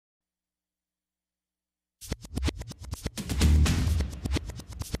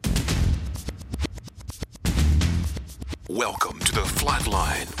Welcome to The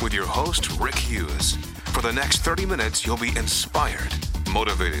Flatline with your host, Rick Hughes. For the next 30 minutes, you'll be inspired,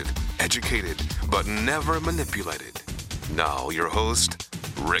 motivated, educated, but never manipulated. Now, your host,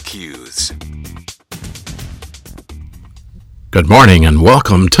 Rick Hughes. Good morning and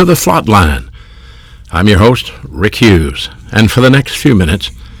welcome to The Flatline. I'm your host, Rick Hughes, and for the next few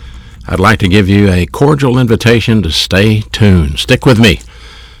minutes, I'd like to give you a cordial invitation to stay tuned. Stick with me.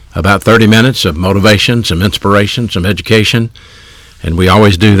 About 30 minutes of motivation, some inspiration, some education, and we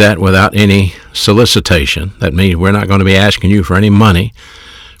always do that without any solicitation. That means we're not going to be asking you for any money.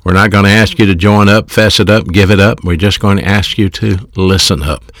 We're not going to ask you to join up, fess it up, give it up. We're just going to ask you to listen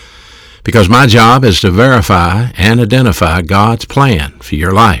up. Because my job is to verify and identify God's plan for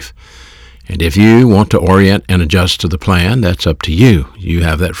your life. And if you want to orient and adjust to the plan, that's up to you. You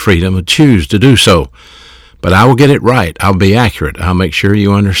have that freedom to choose to do so. But I will get it right. I'll be accurate. I'll make sure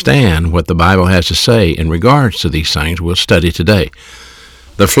you understand what the Bible has to say in regards to these things we'll study today.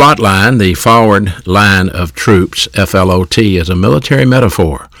 The flatline, the forward line of troops, FLOT, is a military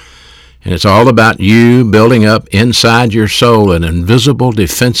metaphor. And it's all about you building up inside your soul an invisible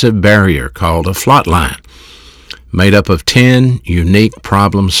defensive barrier called a flatline, made up of 10 unique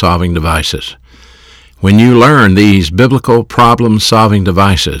problem-solving devices. When you learn these biblical problem-solving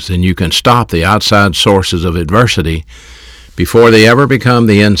devices, then you can stop the outside sources of adversity before they ever become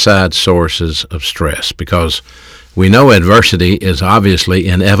the inside sources of stress, because we know adversity is obviously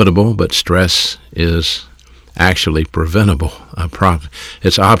inevitable, but stress is actually preventable.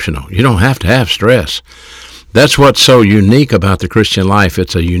 It's optional. You don't have to have stress. That's what's so unique about the Christian life.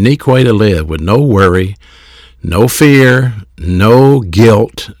 It's a unique way to live with no worry, no fear, no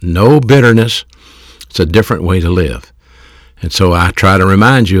guilt, no bitterness. It's a different way to live. And so I try to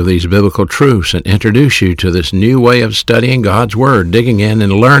remind you of these biblical truths and introduce you to this new way of studying God's Word, digging in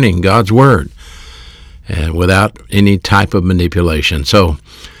and learning God's Word, and without any type of manipulation. So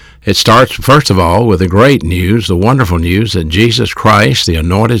it starts, first of all, with the great news, the wonderful news that Jesus Christ, the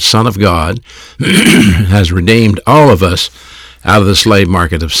anointed Son of God, has redeemed all of us out of the slave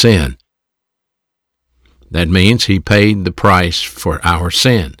market of sin. That means he paid the price for our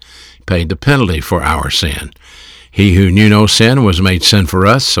sin. Paid the penalty for our sin. He who knew no sin was made sin for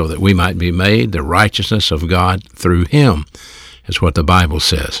us so that we might be made the righteousness of God through him, is what the Bible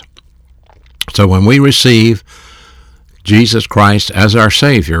says. So when we receive Jesus Christ as our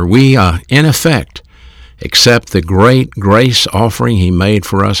Savior, we, in effect, accept the great grace offering he made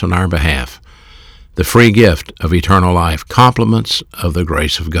for us on our behalf, the free gift of eternal life, compliments of the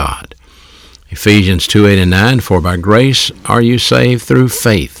grace of God. Ephesians 2:8-9, for by grace are you saved through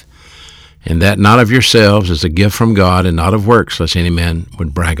faith, and that not of yourselves is a gift from God, and not of works, lest any man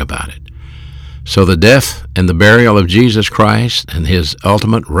would brag about it. So the death and the burial of Jesus Christ and his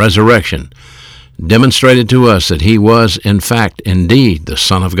ultimate resurrection demonstrated to us that he was, in fact, indeed the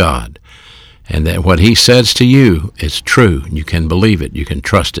Son of God, and that what he says to you is true. You can believe it. You can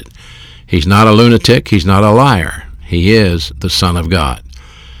trust it. He's not a lunatic. He's not a liar. He is the Son of God.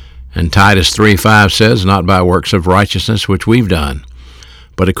 And Titus 3:5 says, not by works of righteousness which we've done,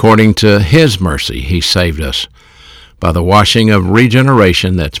 but according to his mercy, he saved us by the washing of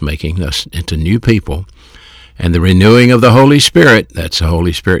regeneration, that's making us into new people, and the renewing of the Holy Spirit, that's the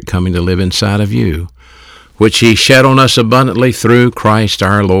Holy Spirit coming to live inside of you, which he shed on us abundantly through Christ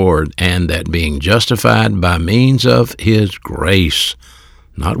our Lord, and that being justified by means of his grace,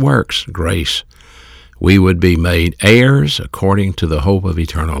 not works, grace, we would be made heirs according to the hope of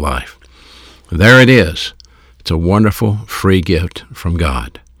eternal life. There it is. It's a wonderful free gift from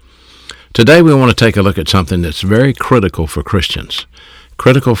God. Today we want to take a look at something that's very critical for Christians,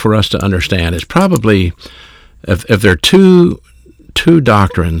 critical for us to understand. It's probably, if there are two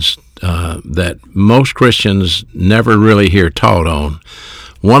doctrines that most Christians never really hear taught on,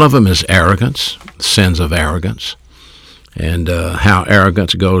 one of them is arrogance, sins of arrogance, and how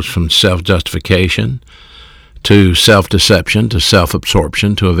arrogance goes from self-justification to self-deception to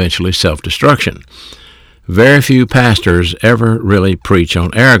self-absorption to eventually self-destruction. Very few pastors ever really preach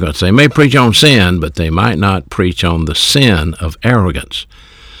on arrogance. They may preach on sin, but they might not preach on the sin of arrogance.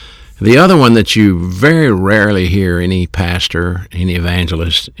 The other one that you very rarely hear any pastor, any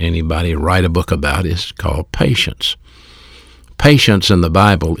evangelist, anybody write a book about is called patience. Patience in the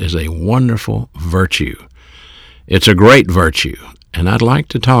Bible is a wonderful virtue. It's a great virtue, and I'd like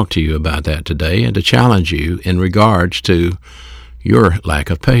to talk to you about that today and to challenge you in regards to your lack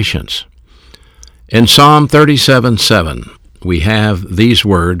of patience. In Psalm 37:7, we have these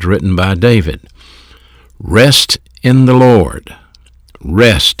words written by David. Rest in the Lord.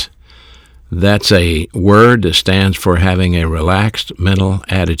 Rest. That's a word that stands for having a relaxed mental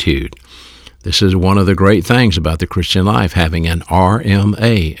attitude. This is one of the great things about the Christian life, having an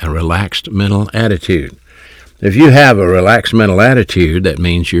RMA, a relaxed mental attitude. If you have a relaxed mental attitude, that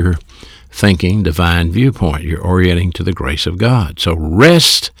means you're thinking divine viewpoint. You're orienting to the grace of God. So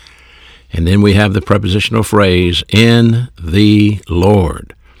rest, and then we have the prepositional phrase, in the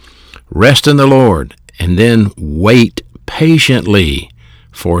Lord. Rest in the Lord, and then wait patiently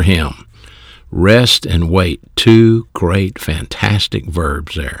for Him. Rest and wait, two great, fantastic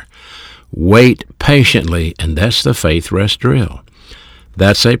verbs there. Wait patiently, and that's the faith rest drill.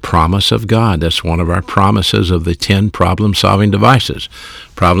 That's a promise of God. That's one of our promises of the 10 problem-solving devices.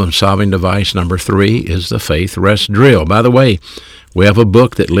 Problem-solving device number 3 is the faith rest drill. By the way, we have a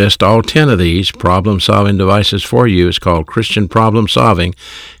book that lists all 10 of these problem-solving devices for you. It's called Christian Problem Solving.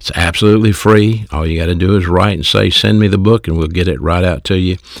 It's absolutely free. All you got to do is write and say, send me the book, and we'll get it right out to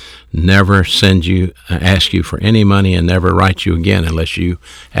you. Never ask you for any money, and never write you again unless you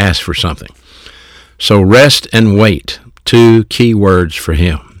ask for something. So rest and wait, 2 key words for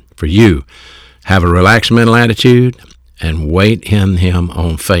Him, for you. Have a relaxed mental attitude and wait in Him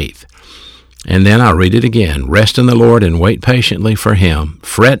on faith. And then I'll read it again. Rest in the Lord and wait patiently for Him.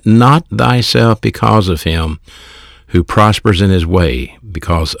 Fret not thyself because of him who prospers in his way,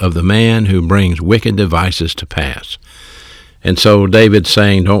 because of the man who brings wicked devices to pass. And so David's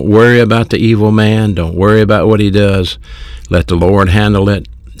saying, don't worry about the evil man. Don't worry about what he does. Let the Lord handle it.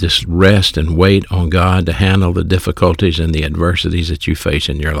 Just rest and wait on God to handle the difficulties and the adversities that you face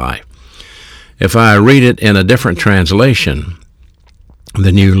in your life. If I read it in a different translation,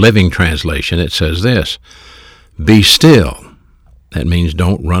 the New Living Translation, it says this: be still. That means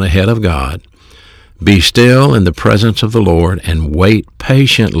don't run ahead of God. Be still in the presence of the Lord and wait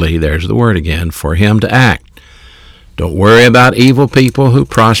patiently, there's the word again, for Him to act. Don't worry about evil people who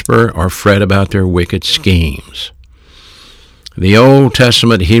prosper or fret about their wicked schemes. The Old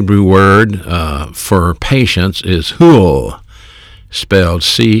Testament Hebrew word for patience is hul, spelled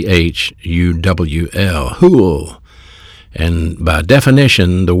C-H-U-W-L, hul. And by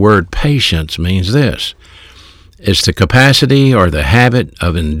definition, the word patience means this: it's the capacity or the habit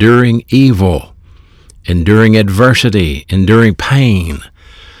of enduring evil, enduring adversity, enduring pain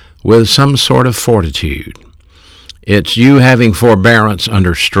with some sort of fortitude. It's you having forbearance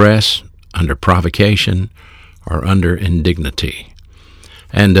under stress, under provocation, or under indignity.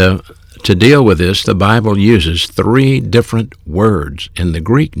 And to deal with this, the Bible uses 3 different words in the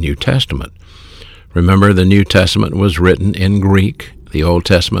Greek New Testament. Remember, the New Testament was written in Greek. The Old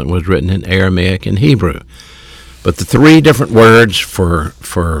Testament was written in Aramaic and Hebrew. But the 3 different words for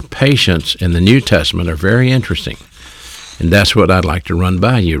patience in the New Testament are very interesting. And that's what I'd like to run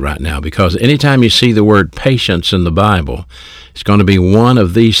by you right now, because anytime you see the word patience in the Bible, it's going to be one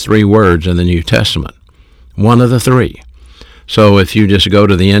of these 3 words in the New Testament. One of the 3. So if you just go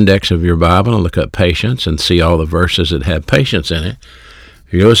to the index of your Bible and look up patience and see all the verses that have patience in it,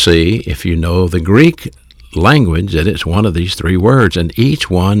 you'll see, if you know the Greek language, that it's one of these 3 words, and each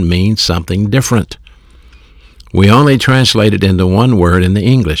one means something different. We only translate it into one word in the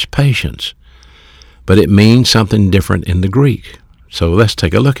English, patience, but it means something different in the Greek. So let's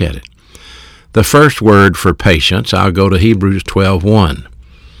take a look at it. The first word for patience, I'll go to Hebrews 12:1.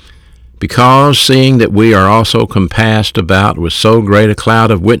 Because seeing that we are also compassed about with so great a cloud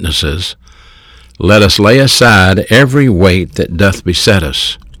of witnesses, let us lay aside every weight that doth beset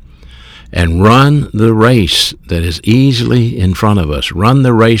us, and run the race that is easily in front of us. Run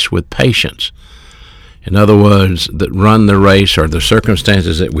the race with patience. In other words, that run the race or the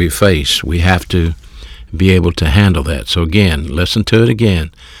circumstances that we face, we have to be able to handle that. So again, listen to it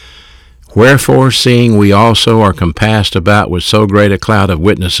again. Wherefore, seeing we also are compassed about with so great a cloud of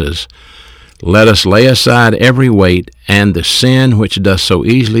witnesses, let us lay aside every weight and the sin which doth so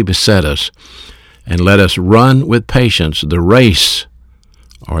easily beset us, and let us run with patience the race,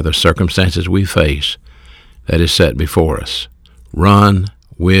 or the circumstances we face, that is set before us. Run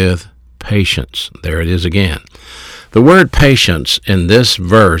with patience. There it is again. The word patience in this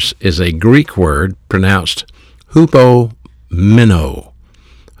verse is a Greek word pronounced hupomeno.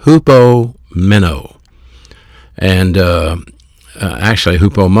 Hupomeno. And actually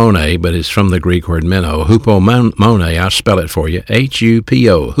hupomone, but it's from the Greek word meno. Hupomone, I'll spell it for you.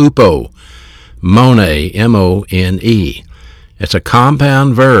 H-U-P-O. Hupo. Mone, M-O-N-E. It's a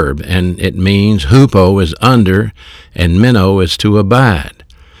compound verb, and it means hupo is under, and meno is to abide.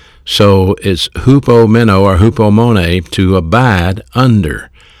 So it's hupomeno or hupomone, to abide under.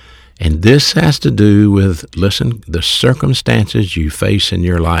 And this has to do with, listen, the circumstances you face in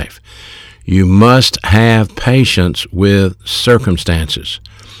your life. You must have patience with circumstances.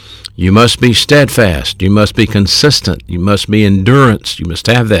 You must be steadfast. You must be consistent. You must be endurance. You must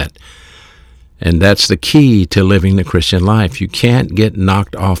have that. And that's the key to living the Christian life. You can't get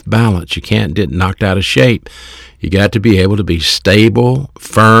knocked off balance. You can't get knocked out of shape. You got to be able to be stable,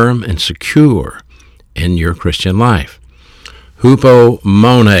 firm, and secure in your Christian life.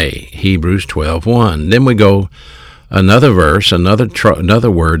 Hupomone, Hebrews 12:1. Then we go another verse, another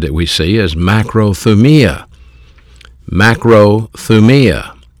word that we see is macrothumia.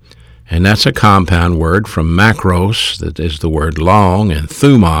 Macrothumia. And that's a compound word from macros, that is the word long, and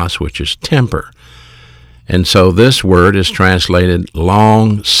thumos, which is temper. And so this word is translated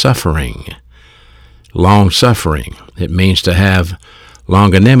long-suffering. Long-suffering. It means to have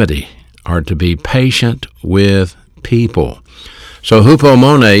longanimity, or to be patient with people. So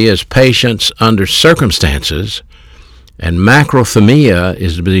hupomone is patience under circumstances, and macrothumia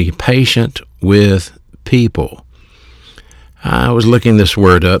is to be patient with people. I was looking this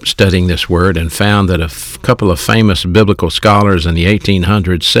word up, studying this word, and found that a couple of famous biblical scholars in the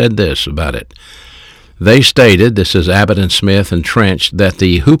 1800s said this about it. They stated, this is Abbott and Smith and Trench, that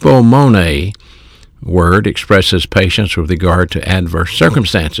the hupomone word expresses patience with regard to adverse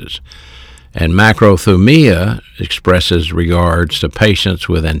circumstances, and macrothumia expresses regards to patience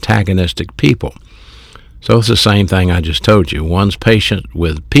with antagonistic people. So it's the same thing I just told you. One's patient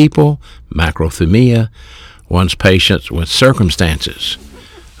with people, macrothumia. One's patience with circumstances,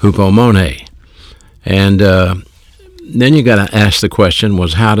 hupomone. And then you got to ask the question,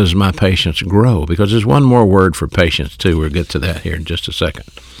 was how does my patience grow? Because there's one more word for patience, too. We'll get to that here in just a second.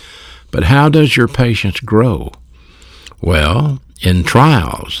 But how does your patience grow? Well, in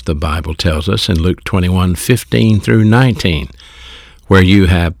trials, the Bible tells us in Luke 21:15 through 19, where you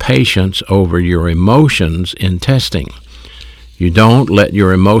have patience over your emotions in testing. You don't let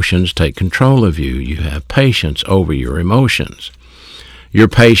your emotions take control of you. You have patience over your emotions. Your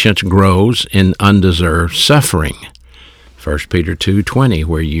patience grows in undeserved suffering. 1 Peter 2:20,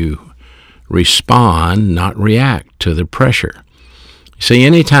 where you respond, not react to the pressure. See,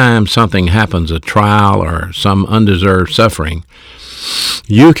 anytime something happens, a trial or some undeserved suffering,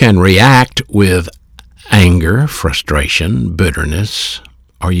 you can react with anger, frustration, bitterness,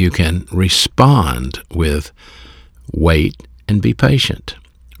 or you can respond with wait and be patient.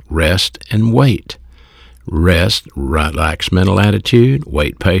 Rest and wait. Rest, relax mental attitude,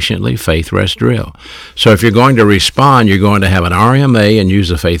 wait patiently, faith rest drill. So if you're going to respond, you're going to have an RMA and use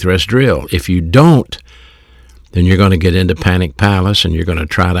a faith rest drill. If you don't, then you're going to get into panic palace and you're going to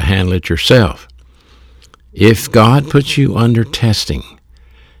try to handle it yourself. If God puts you under testing,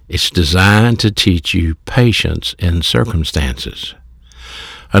 it's designed to teach you patience in circumstances.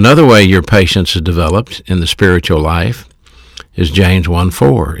 Another way your patience is developed in the spiritual life is James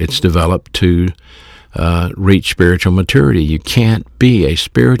 1:4. It's developed to reach spiritual maturity. You can't be a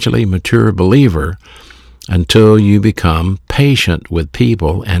spiritually mature believer until you become patient with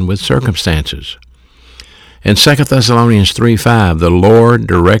people and with circumstances. In 2 Thessalonians 3:5, the Lord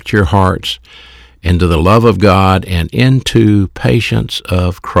direct your hearts into the love of God and into patience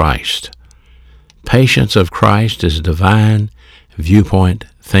of Christ. Patience of Christ is divine viewpoint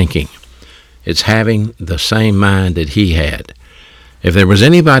thinking. It's having the same mind that he had. If there was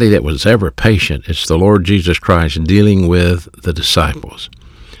anybody that was ever patient, it's the Lord Jesus Christ dealing with the disciples.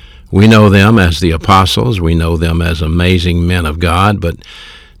 We know them as the apostles. We know them as amazing men of God, but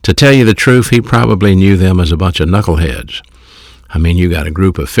to tell you the truth, he probably knew them as a bunch of knuckleheads. I mean, you got a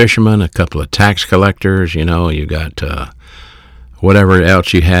group of fishermen, a couple of tax collectors, you got whatever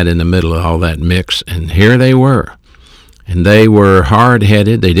else you had in the middle of all that mix, and here they were. And they were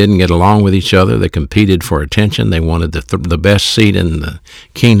hard-headed. They didn't get along with each other. They competed for attention. They wanted the best seat in the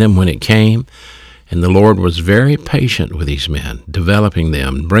kingdom when it came. And the Lord was very patient with these men, developing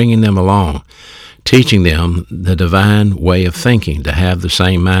them, bringing them along, teaching them the divine way of thinking, to have the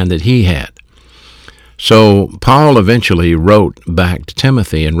same mind that he had. So Paul eventually wrote back to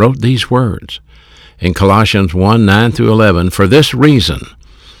Timothy and wrote these words in Colossians 1:9 through 11, "For this reason,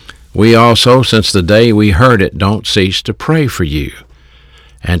 we also, since the day we heard it, don't cease to pray for you,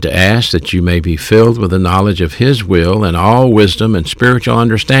 and to ask that you may be filled with the knowledge of his will and all wisdom and spiritual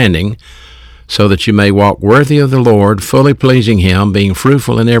understanding, so that you may walk worthy of the Lord, fully pleasing him, being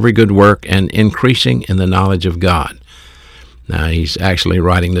fruitful in every good work, and increasing in the knowledge of God." Now, he's actually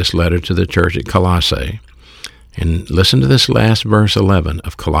writing this letter to the church at Colossae. And listen to this last verse 11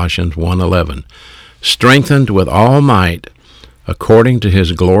 of Colossians 1:11. "Strengthened with all might, according to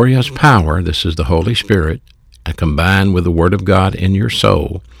his glorious power," this is the Holy Spirit, and combined with the Word of God in your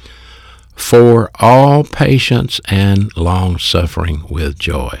soul, "for all patience and long-suffering with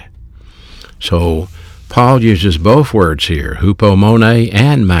joy." So Paul uses both words here, hupomone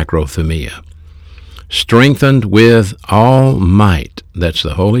and macrothumia. Strengthened with all might, that's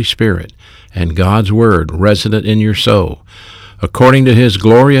the Holy Spirit, and God's Word resident in your soul, according to His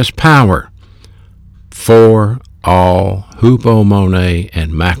glorious power, for all hupomone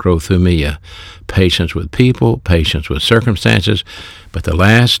and macrothumia, patience with people, patience with circumstances, but the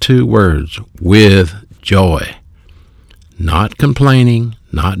last two words, with joy. Not complaining,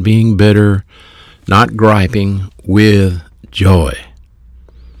 not being bitter, not griping, with joy.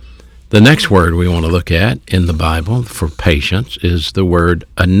 The next word we want to look at in the Bible for patience is the word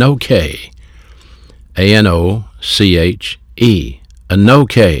anoche. A-N-O-C-H-E.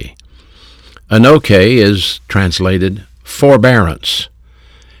 Anoche. Anoche is translated forbearance.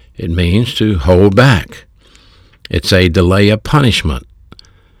 It means to hold back. It's a delay of punishment.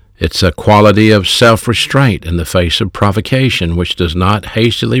 It's a quality of self-restraint in the face of provocation, which does not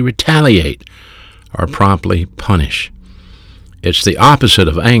hastily retaliate or promptly punish. It's the opposite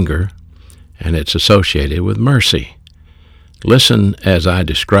of anger, and it's associated with mercy. Listen as I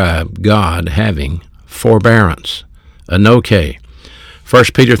describe God having forbearance. Anoche.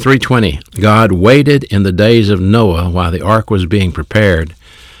 1 Peter 3:20, God waited in the days of Noah while the ark was being prepared,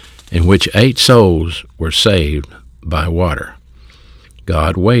 in which 8 souls were saved by water.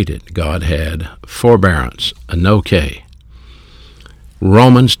 God waited. God had forbearance. Anoche.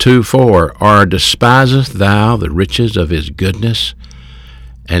 Romans 2:4, or despisest thou the riches of his goodness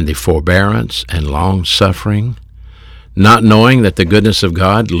and the forbearance and long-suffering, not knowing that the goodness of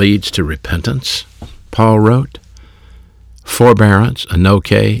God leads to repentance? Paul wrote. Forbearance,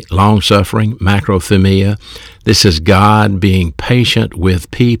 anoche, long-suffering, macrothumia. This is God being patient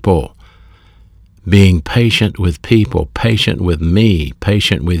with people. Being patient with people, patient with me,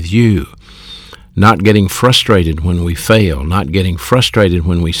 patient with you. Not getting frustrated when we fail, not getting frustrated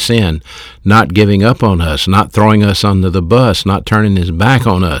when we sin, not giving up on us, not throwing us under the bus, not turning his back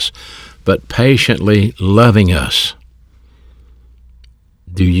on us, but patiently loving us.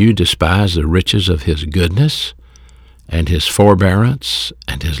 Do you despise the riches of his goodness and his forbearance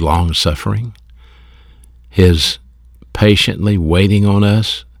and his long-suffering? His patiently waiting on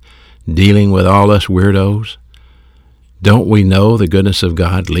us, dealing with all us weirdos? Don't we know the goodness of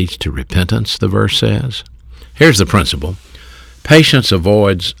God leads to repentance, the verse says? Here's the principle. Patience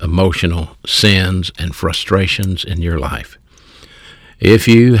avoids emotional sins and frustrations in your life. If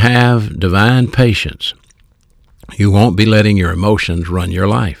you have divine patience, you won't be letting your emotions run your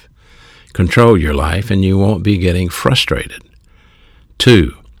life, control your life, and you won't be getting frustrated.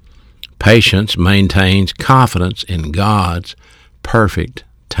 2, patience maintains confidence in God's perfect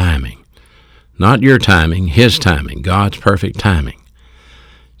timing. Not your timing, his timing, God's perfect timing.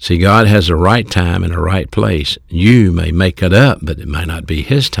 See, God has a right time and a right place. You may make it up, but it might not be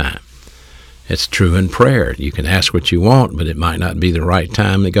his time. It's true in prayer. You can ask what you want, but it might not be the right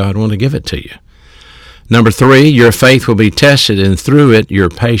time that God wants to give it to you. Number 3, your faith will be tested, and through it, your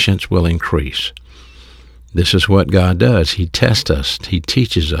patience will increase. This is what God does. He tests us. He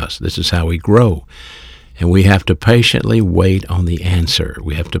teaches us. This is how we grow. And we have to patiently wait on the answer.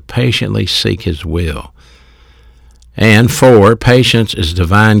 We have to patiently seek his will. And 4, patience is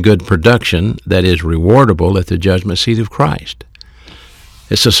divine good production that is rewardable at the judgment seat of Christ.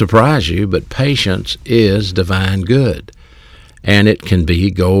 It's to surprise you, but patience is divine good. And it can be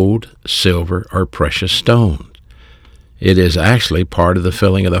gold, silver, or precious stones. It is actually part of the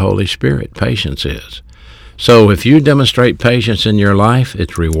filling of the Holy Spirit. Patience is. So if you demonstrate patience in your life,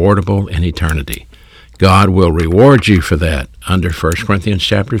 it's rewardable in eternity. God will reward you for that under 1 Corinthians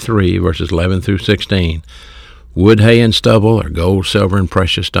chapter 3, verses 11 through 16. Wood, hay, and stubble are gold, silver, and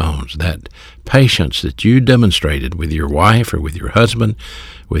precious stones. That patience that you demonstrated with your wife or with your husband,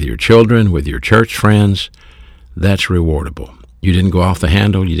 with your children, with your church friends, that's rewardable. You didn't go off the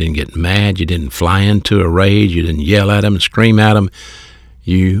handle. You didn't get mad. You didn't fly into a rage. You didn't yell at them and scream at them.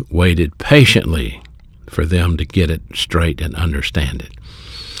 You waited patiently for them to get it straight and understand it.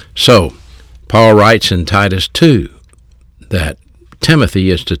 So, Paul writes in Titus 2 that Timothy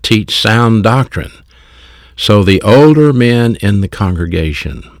is to teach sound doctrine. So the older men in the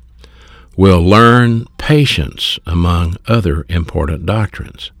congregation will learn patience among other important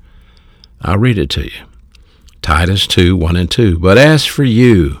doctrines. I'll read it to you. Titus 2, 1 and 2. But as for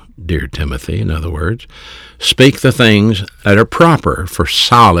you, dear Timothy, in other words, speak the things that are proper for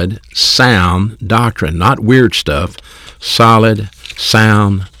solid, sound doctrine. Not weird stuff, solid,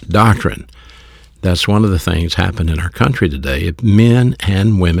 sound doctrine. That's one of the things happening in our country today. Men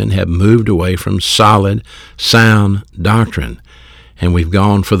and women have moved away from solid, sound doctrine, and we've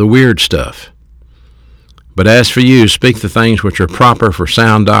gone for the weird stuff. But as for you, speak the things which are proper for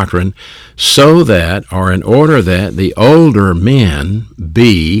sound doctrine, so that, or in order that, the older men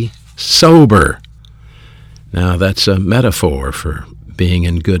be sober. Now, that's a metaphor for being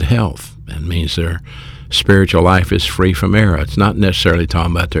in good health That means their spiritual life is free from error. It's not necessarily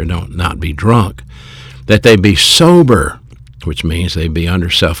talking about they don't not be drunk. That they be sober, which means they be under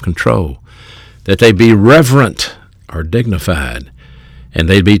self-control. That they be reverent or dignified. And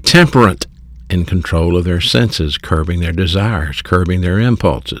they be temperate, in control of their senses, curbing their desires, curbing their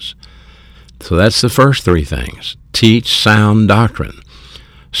impulses. So that's the first three things. Teach sound doctrine.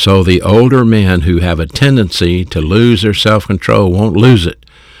 So the older men who have a tendency to lose their self-control won't lose it.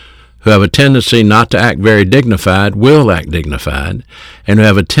 Who have a tendency not to act very dignified will act dignified. And who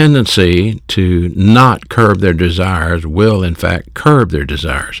have a tendency to not curb their desires will, in fact, curb their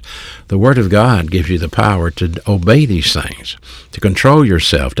desires. The Word of God gives you the power to obey these things, to control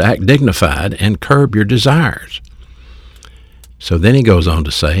yourself, to act dignified, and curb your desires. So then he goes on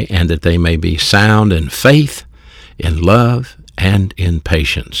to say, and that they may be sound in faith, in love, and in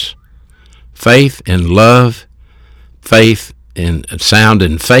patience. Faith in love, sound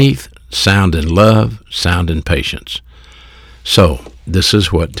in faith, sound in love, sound in patience. So this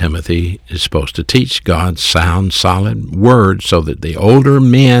is what Timothy is supposed to teach, God's sound, solid word, so that the older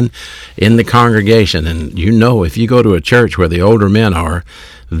men in the congregation, and you know if you go to a church where the older men are,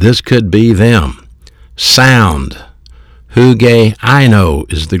 this could be them. Sound.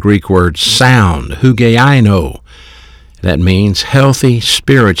 Hugeino is the Greek word sound. Hugeino. That means healthy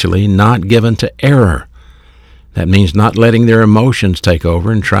spiritually, not given to error. That means not letting their emotions take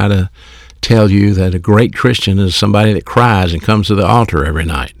over and try to tell you that a great Christian is somebody that cries and comes to the altar every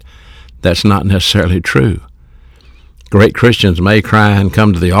night. That's not necessarily true. Great Christians may cry and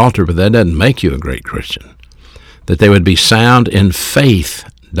come to the altar, but that doesn't make you a great Christian. That they would be sound in faith,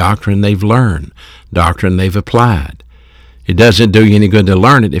 doctrine they've learned, doctrine they've applied. It doesn't do you any good to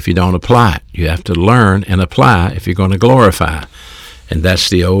learn it if you don't apply it. You have to learn and apply if you're going to glorify. And that's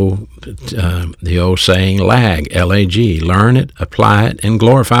the old saying, LAG, L-A-G, learn it, apply it, and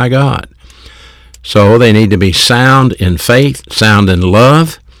glorify God. So they need to be sound in faith, sound in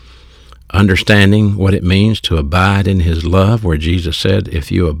love, understanding what it means to abide in his love, where Jesus said,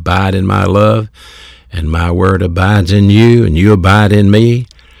 if you abide in my love and my word abides in you and you abide in me.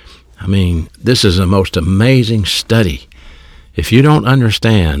 I mean, this is the most amazing study. If you don't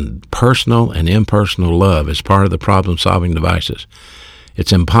understand personal and impersonal love as part of the problem-solving devices,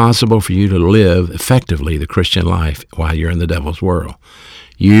 it's impossible for you to live effectively the Christian life while you're in the devil's world.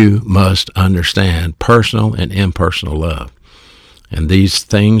 You must understand personal and impersonal love. And these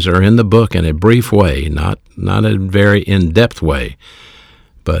things are in the book in a brief way, not a very in-depth way.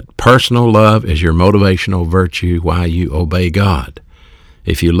 But personal love is your motivational virtue while you obey God.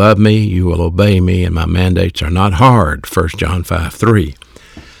 If you love me, you will obey me, and my mandates are not hard, 1 John 5:3.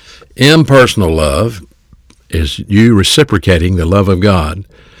 Impersonal love is you reciprocating the love of God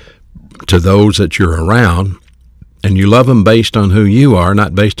to those that you're around, and you love them based on who you are,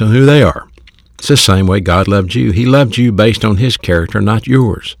 not based on who they are. It's the same way God loved you. He loved you based on his character, not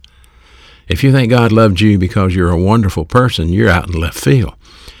yours. If you think God loved you because you're a wonderful person, you're out in left field.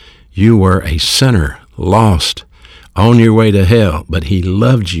 You were a sinner, lost, on your way to hell, but he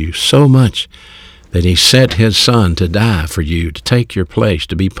loved you so much that he sent his son to die for you, to take your place,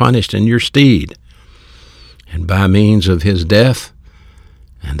 to be punished in your stead. And by means of his death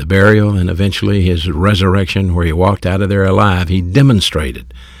and the burial and eventually his resurrection, where he walked out of there alive, he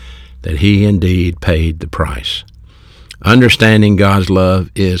demonstrated that he indeed paid the price. Understanding God's love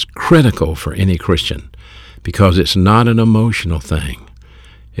is critical for any Christian because it's not an emotional thing.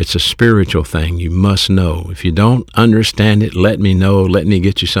 It's a spiritual thing you must know. If you don't understand it, let me know. Let me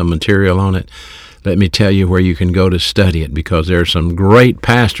get you some material on it. Let me tell you where you can go to study it, because there are some great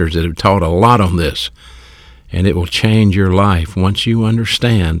pastors that have taught a lot on this, and it will change your life once you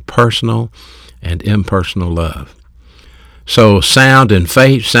understand personal and impersonal love. So sound in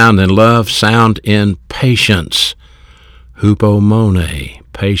faith, sound in love, sound in patience. Hupomone,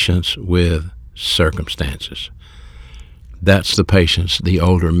 patience with circumstances. That's the patience the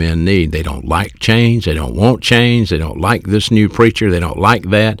older men need. They don't like change. They don't want change. They don't like this new preacher. They don't like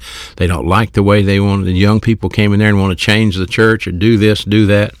that. They don't like the way the young people came in there and want to change the church or do this, do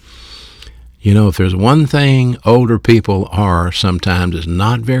that. You know, if there's one thing older people are sometimes, is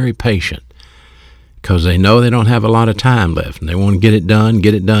not very patient, because they know they don't have a lot of time left and they want to get it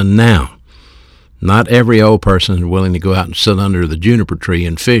done now. Not every old person is willing to go out and sit under the juniper tree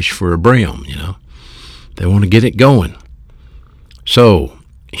and fish for a brim, you know. They want to get it going. So,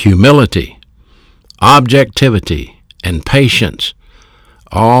 humility, objectivity, and patience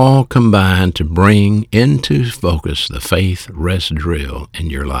all combine to bring into focus the faith rest drill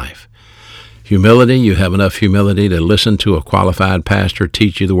in your life. Humility, you have enough humility to listen to a qualified pastor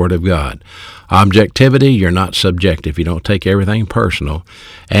teach you the Word of God. Objectivity, you're not subjective. You don't take everything personal.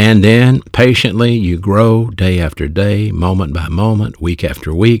 And then patiently, you grow day after day, moment by moment, week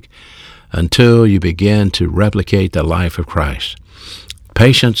after week, until you begin to replicate the life of Christ.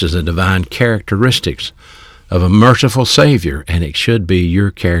 Patience is a divine characteristic of a merciful Savior, and it should be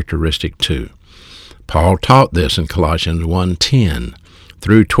your characteristic too. Paul taught this in Colossians 1:10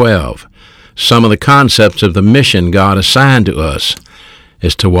 through 12. Some of the concepts of the mission God assigned to us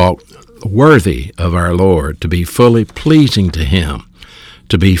is to walk worthy of our Lord, to be fully pleasing to Him,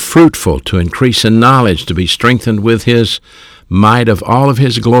 to be fruitful, to increase in knowledge, to be strengthened with His might of all of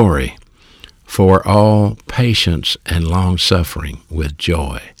His glory, for all patience and long-suffering with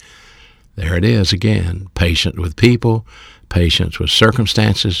joy. There it is again, patient with people, patience with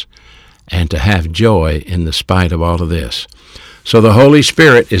circumstances, and to have joy in the spite of all of this. So the Holy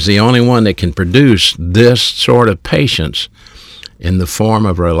Spirit is the only one that can produce this sort of patience in the form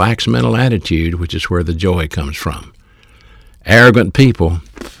of a relaxed mental attitude, which is where the joy comes from. Arrogant people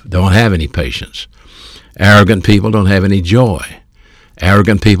don't have any patience. Arrogant people don't have any joy.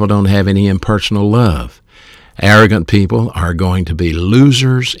 Arrogant people don't have any impersonal love. Arrogant people are going to be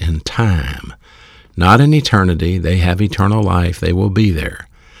losers in time. Not in eternity. They have eternal life. They will be there.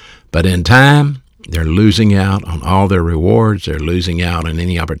 But in time, they're losing out on all their rewards. They're losing out on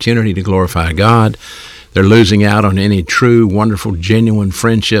any opportunity to glorify God. They're losing out on any true, wonderful, genuine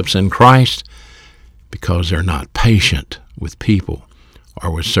friendships in Christ because they're not patient with people or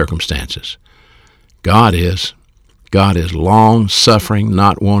with circumstances. God is long-suffering,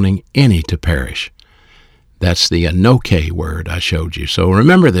 not wanting any to perish. That's the anoke word I showed you. So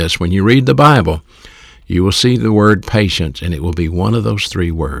remember this. When you read the Bible, you will see the word patience, and it will be one of those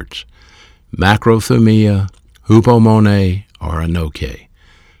three words: macrothumia, hupomone, or anoke.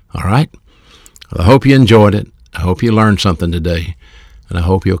 All right? Well, I hope you enjoyed it. I hope you learned something today, and I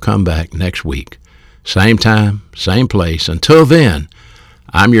hope you'll come back next week. Same time, same place. Until then,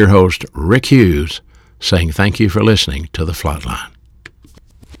 I'm your host, Rick Hughes, saying thank you for listening to The Flatline.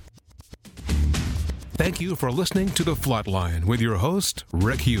 Thank you for listening to The Flatline with your host,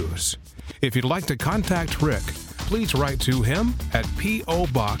 Rick Hughes. If you'd like to contact Rick, please write to him at P.O.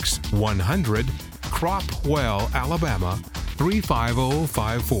 Box 100, Cropwell, Alabama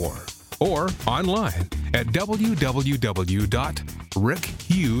 35054, or online at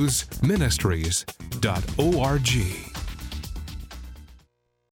www.rickhughesministries.org.